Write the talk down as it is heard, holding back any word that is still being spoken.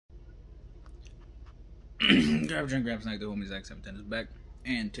Grab a drink, grab a snack, the homies X710 is back.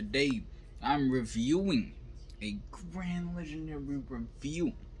 And today, I'm reviewing a grand legendary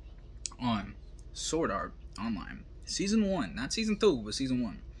review on Sword Art Online. Season 1, not Season 2, but Season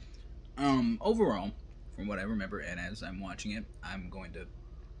 1. Overall, from what I remember, and as I'm watching it, I'm going to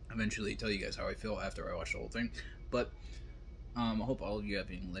eventually tell you guys how I feel after I watch the whole thing. But, I hope all of you have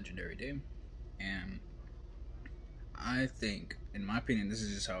a legendary day. And I think, in my opinion, this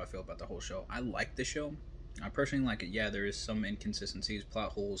is just how I feel about the whole show. I like the show. I personally like it. Yeah, there is some inconsistencies,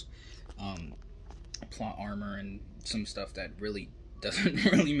 plot holes, plot armor, and some stuff that really doesn't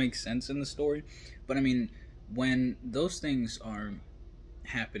really make sense in the story. But I mean, when those things are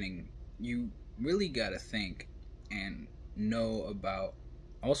happening, you really gotta think and know about,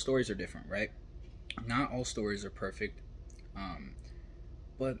 all stories are different, right? Not all stories are perfect,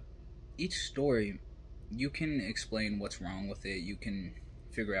 but each story, you can explain what's wrong with it. You can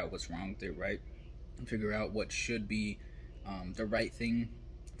figure out what's wrong with it, right? Figure out what should be the right thing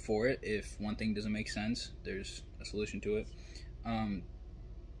for it. If one thing doesn't make sense, there's a solution to it.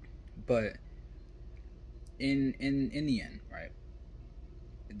 But in the end, right,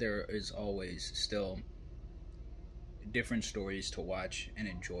 there is always still different stories to watch and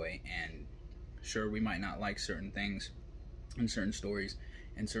enjoy. And sure, we might not like certain things in certain stories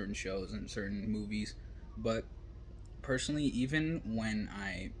and certain shows and certain movies, but personally, even when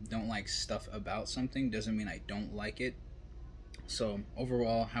I don't like stuff about something, doesn't mean I don't like it. So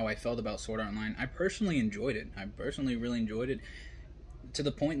overall, how I felt about Sword Art Online, I personally enjoyed it. I personally really enjoyed it, to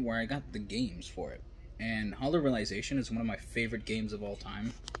the point where I got the games for it. And Hollow Realization is one of my favorite games of all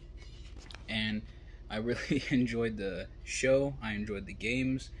time. And I really enjoyed the show. I enjoyed the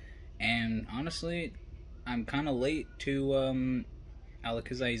games. And honestly, I'm kind of late to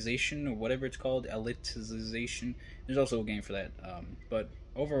Alicization, or whatever it's called, Elitization. There's also a game for that, but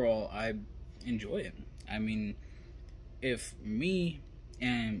overall, I enjoy it. I mean, if me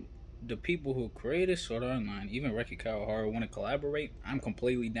and the people who created Sword Art Online, even Reki Kawahara, want to collaborate, I'm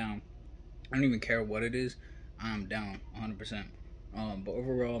completely down. I don't even care what it is, I'm down 100%. But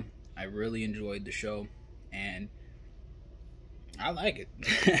overall, I really enjoyed the show, and I like it.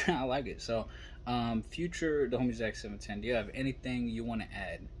 I like it. So, future the homies X710, do you have anything you want to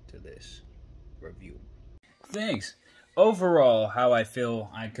add to this review? Thanks. Overall, how I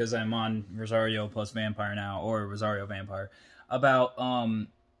feel, because I'm on Rosario plus Vampire now, or Rosario Vampire, about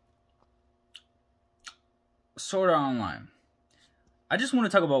Sword Art Online. I just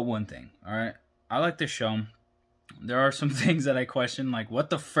want to talk about one thing, alright? I like this show. There are some things that I question, like, what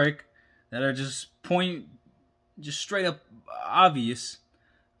the frick, that are just straight up obvious.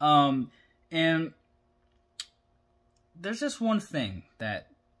 And there's just one thing that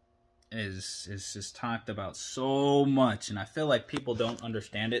is just talked about so much, and I feel like people don't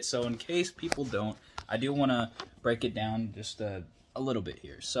understand it. So in case people don't, I do want to break it down just a little bit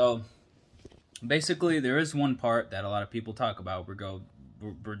here. So basically, there is one part that a lot of people talk about.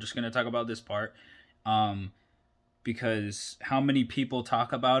 We're just going to talk about this part, because how many people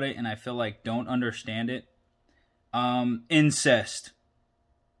talk about it and I feel like don't understand it. Incest.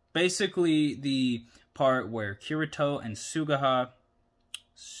 Basically, the part where Kirito and Sugu,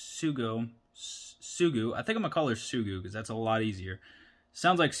 I think I'm gonna call her Sugu because that's a lot easier.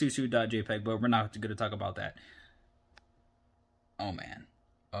 Sounds like susu.jpg, but we're not going to talk about that. Oh man.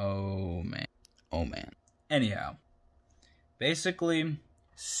 Oh man. Oh man. Anyhow, basically,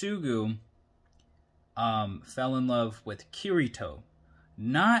 Sugu fell in love with Kirito,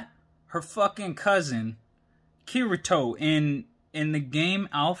 not her fucking cousin, Kirito, in the game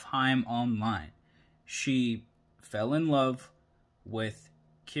Alfheim Online. She fell in love with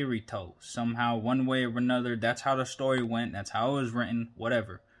Kirito somehow, one way or another. That's how the story went. That's how it was written.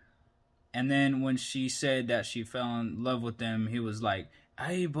 Whatever. And then when she said that she fell in love with them, he was like,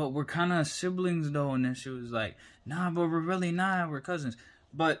 "Hey, but we're kind of siblings though." And then she was like, "Nah, but we're really not. We're cousins."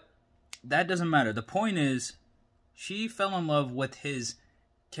 But that doesn't matter. The point is, she fell in love with his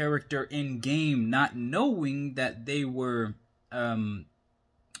character in game, not knowing that they were,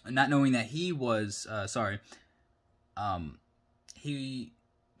 not knowing that he was,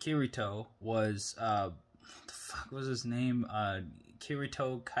 Kirito was, what the fuck was his name?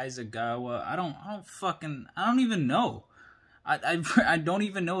 Kirito Kaisegawa. I don't even know. I don't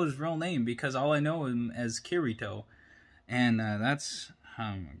even know his real name, because all I know him as Kirito. And, that's,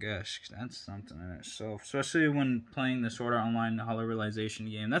 oh my gosh, that's something in itself. Especially when playing the Sword Art Online Hollow Realization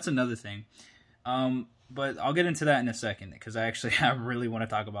game. That's another thing. But I'll get into that in a second, because I really want to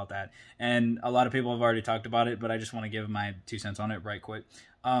talk about that. And a lot of people have already talked about it, but I just want to give my 2 cents on it right quick.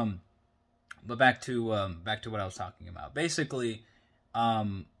 But back to what I was talking about. Basically,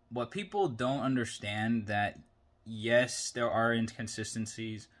 what people don't understand, that yes, there are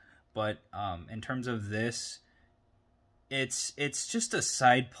inconsistencies, but in terms of this, it's just a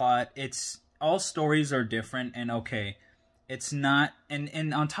side plot. It's all stories are different, and okay, it's not,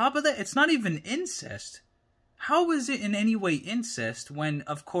 and on top of that, it's not even incest. How is it in any way incest when,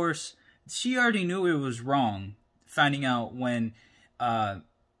 of course, she already knew it was wrong, finding out when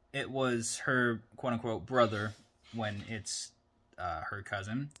it was her quote-unquote brother, when it's her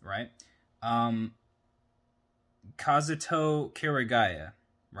cousin, right? Kazuto Kirigaya,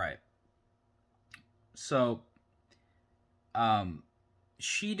 right? So,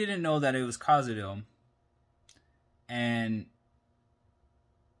 she didn't know that it was Kazuto, and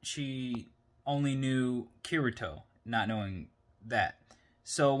she only knew Kirito, not knowing that.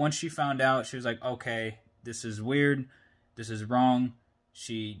 So once she found out, she was like, okay, this is weird, this is wrong.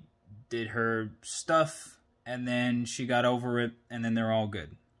 She did her stuff, and then she got over it, and then they're all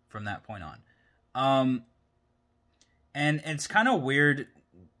good from that point on. And it's kind of weird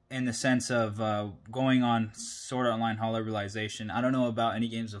in the sense of going on Sword Art Online Hollow Realization. I don't know about any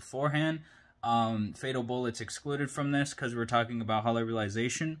games beforehand. Fatal Bullet's excluded from this because we're talking about Hollow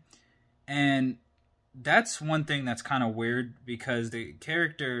Realization. And that's one thing that's kind of weird, because the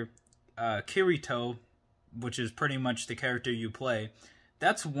character Kirito, which is pretty much the character you play,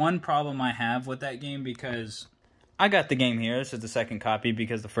 that's one problem I have with that game, because I got the game here. This is the second copy,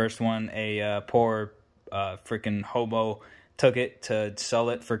 because the first one, a poor freaking hobo took it to sell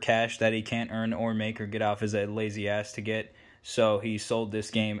it for cash that he can't earn or make or get off his lazy ass to get. So he sold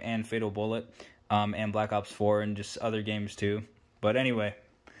this game and Fatal Bullet and Black Ops 4 and just other games too. But anyway,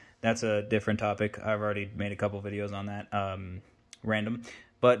 that's a different topic. I've already made a couple videos on that. Random.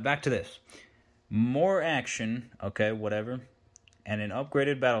 But back to this. More action, okay, whatever. And an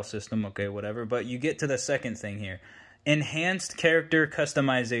upgraded battle system, okay, whatever. But you get to the second thing here. Enhanced character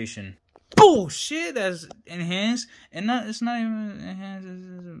customization. Bullshit, that's enhanced. And it's not even enhanced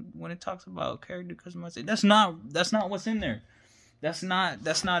when it talks about character customization. That's not what's in there. That's not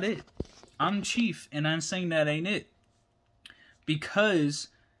it. I'm Chief, and I'm saying that ain't it. Because,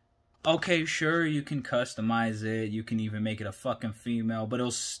 okay, sure, you can customize it. You can even make it a fucking female, but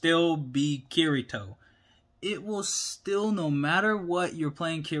it'll still be Kirito. It will still, no matter what, you're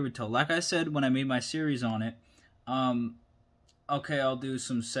playing Kirito. Like I said when I made my series on it, okay, I'll do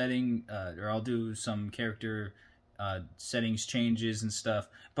some setting, or I'll do some character settings changes and stuff,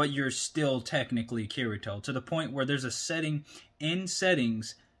 but you're still technically Kirito, to the point where there's a setting in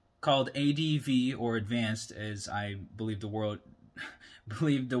settings called ADV, or advanced, as I believe the word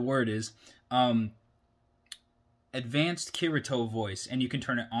is, advanced Kirito voice, and you can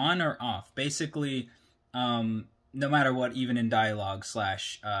turn it on or off. Basically, no matter what, even in dialogue /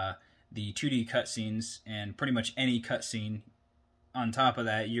 the 2D cutscenes, and pretty much any cutscene on top of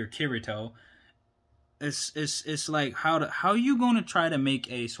that, you're Kirito. It's like, how are you going to try to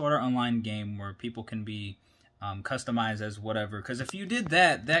make a Sword Art Online game where people can be customized as whatever? Because if you did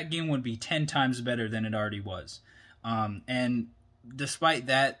that, that game would be 10 times better than it already was. And despite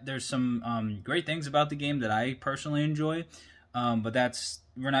that, there's some great things about the game that I personally enjoy. But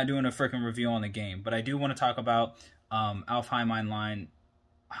we're not doing a freaking review on the game. But I do want to talk about Alfheim Online.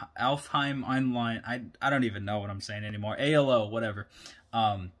 I don't even know what I'm saying anymore. ALO, whatever.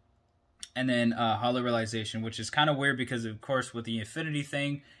 And then Hollow Realization, which is kind of weird because, of course, with the Infinity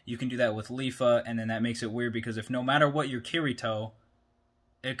thing, you can do that with Lifa, and then that makes it weird because if no matter what you're Kirito,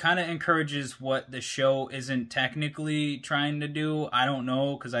 it kind of encourages what the show isn't technically trying to do. I don't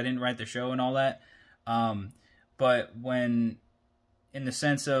know, because I didn't write the show and all that. But when, in the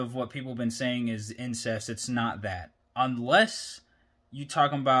sense of what people have been saying is incest, it's not that. Unless you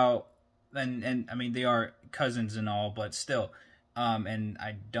talking about, and I mean, they are cousins and all, but still, and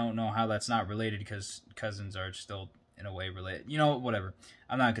I don't know how that's not related, because cousins are still in a way related. You know, whatever.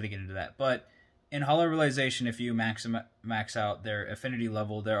 I'm not going to get into that. But in Hollow Realization, if you max out their affinity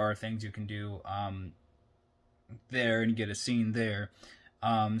level, there are things you can do there and get a scene there.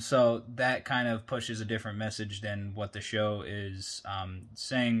 So that kind of pushes a different message than what the show is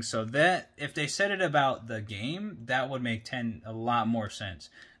saying. So that, if they said it about the game, that would make a lot more sense.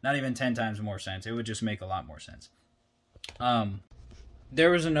 Not even 10 times more sense. It would just make a lot more sense. There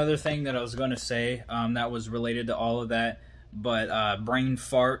was another thing that I was going to say that was related to all of that, but brain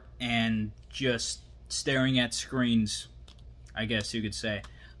fart and just staring at screens, I guess you could say.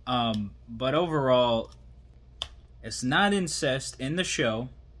 But overall, it's not incest in the show,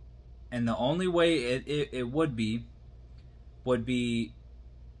 and the only way it would be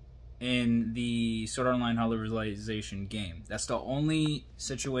in the Sword Art Online Hollow Realization game. That's the only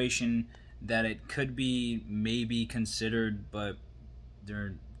situation that it could be maybe considered, but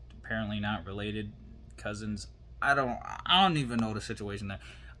they're apparently not related cousins. I don't even know the situation there.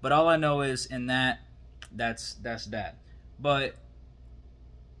 But all I know is in that's that. But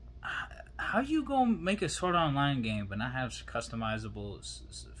how you gonna make a Sword Art Online game but not have customizable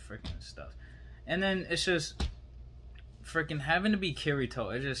freaking stuff? And then it's just freaking having to be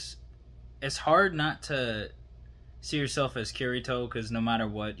Kirito. It's hard not to see yourself as Kirito, because no matter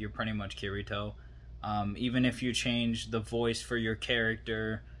what, you're pretty much Kirito. Even if you change the voice for your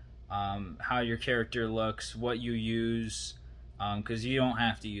character, how your character looks, what you use, because you don't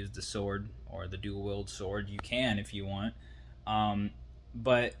have to use the sword or the dual-wield sword. You can if you want.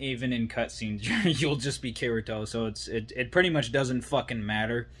 But even in cutscenes, you'll just be Kirito, so it pretty much doesn't fucking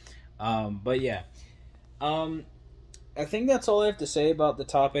matter. But yeah. I think that's all I have to say about the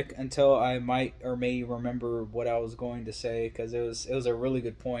topic until I might or may remember what I was going to say, because it was a really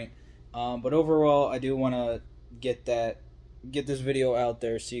good point. But overall, I do want to get this video out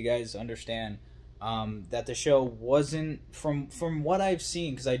there so you guys understand that the show wasn't, from what I've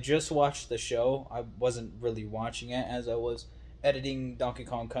seen, because I just watched the show. I wasn't really watching it as I was editing Donkey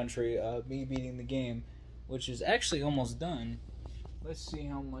Kong Country, me beating the game, which is actually almost done. Let's see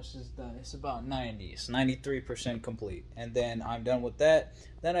how much is done. It's about 90. It's 93% complete. And then I'm done with that.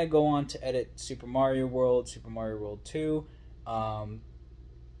 Then I go on to edit Super Mario World, Super Mario World 2,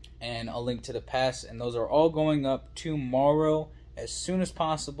 and A Link to the Past. And those are all going up tomorrow as soon as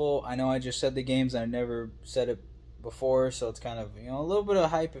possible. I know I just said the games and I never said it before, so it's kind of, a little bit of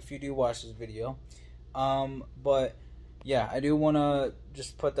hype if you do watch this video. But yeah, I do want to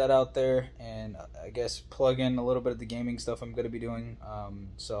just put that out there and I guess plug in a little bit of the gaming stuff I'm going to be doing.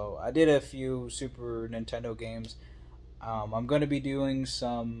 So I did a few Super Nintendo games. I'm going to be doing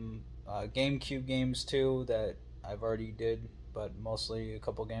some GameCube games too that I've already did, but mostly a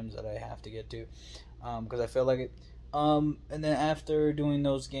couple games that I have to get to because I feel like it. And then after doing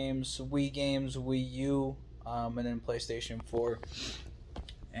those games, Wii games, Wii U, and then PlayStation 4.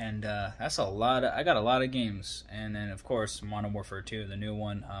 And that's a lot. I got a lot of games, and then of course Modern Warfare 2, the new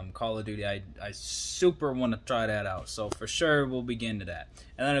one, Call of Duty. I super want to try that out, so for sure we'll begin to that.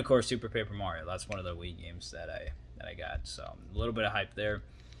 And then of course Super Paper Mario. That's one of the Wii games that I got. So a little bit of hype there.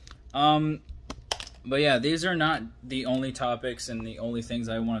 But yeah, these are not the only topics and the only things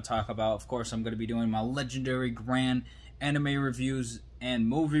I want to talk about. Of course, I'm going to be doing my legendary grand anime reviews and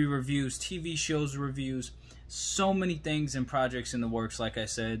movie reviews, TV shows reviews. So many things and projects in the works. Like I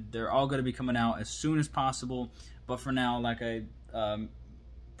said, they're all going to be coming out as soon as possible. But for now, like I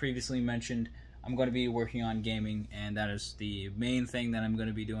previously mentioned, I'm going to be working on gaming, and that is the main thing that I'm going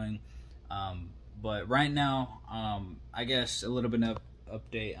to be doing. But right now, I guess a little bit of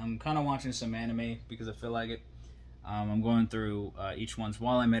update. I'm kind of watching some anime because I feel like it. I'm going through each ones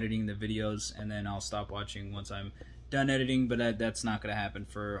while I'm editing the videos, and then I'll stop watching once I'm done editing. But that's not going to happen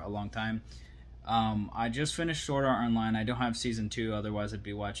for a long time. I just finished Sword Art Online. I don't have Season 2, otherwise I'd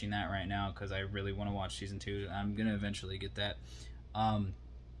be watching that right now because I really want to watch Season 2. I'm going to eventually get that. And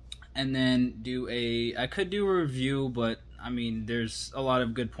then I could do a review, but I mean, there's a lot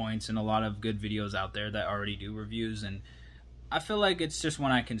of good points and a lot of good videos out there that already do reviews, and I feel like it's just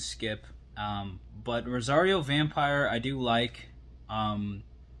one I can skip. But Rosario Vampire, I do like.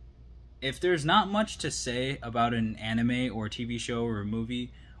 If there's not much to say about an anime or TV show or a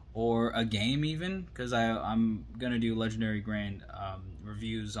movie, or a game even, because I'm going to do Legendary Grand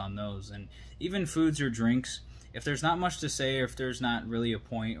reviews on those, and even foods or drinks. If there's not much to say, or if there's not really a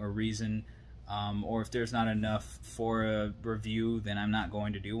point or reason, or if there's not enough for a review, then I'm not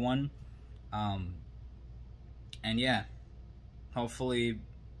going to do one. And yeah, hopefully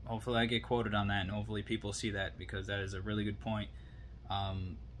I get quoted on that, and hopefully people see that, because that is a really good point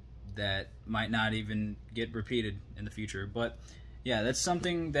that might not even get repeated in the future. But yeah, that's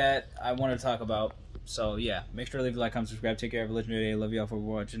something that I want to talk about. So yeah, make sure to leave a like, comment, subscribe. Take care. Have a legendary day. Love y'all for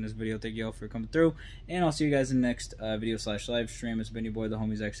watching this video. Thank y'all for coming through. And I'll see you guys in the next video/live stream. It's been your boy, the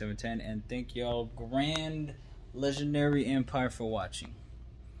homie Zach710. And thank y'all, Grand Legendary Empire, for watching.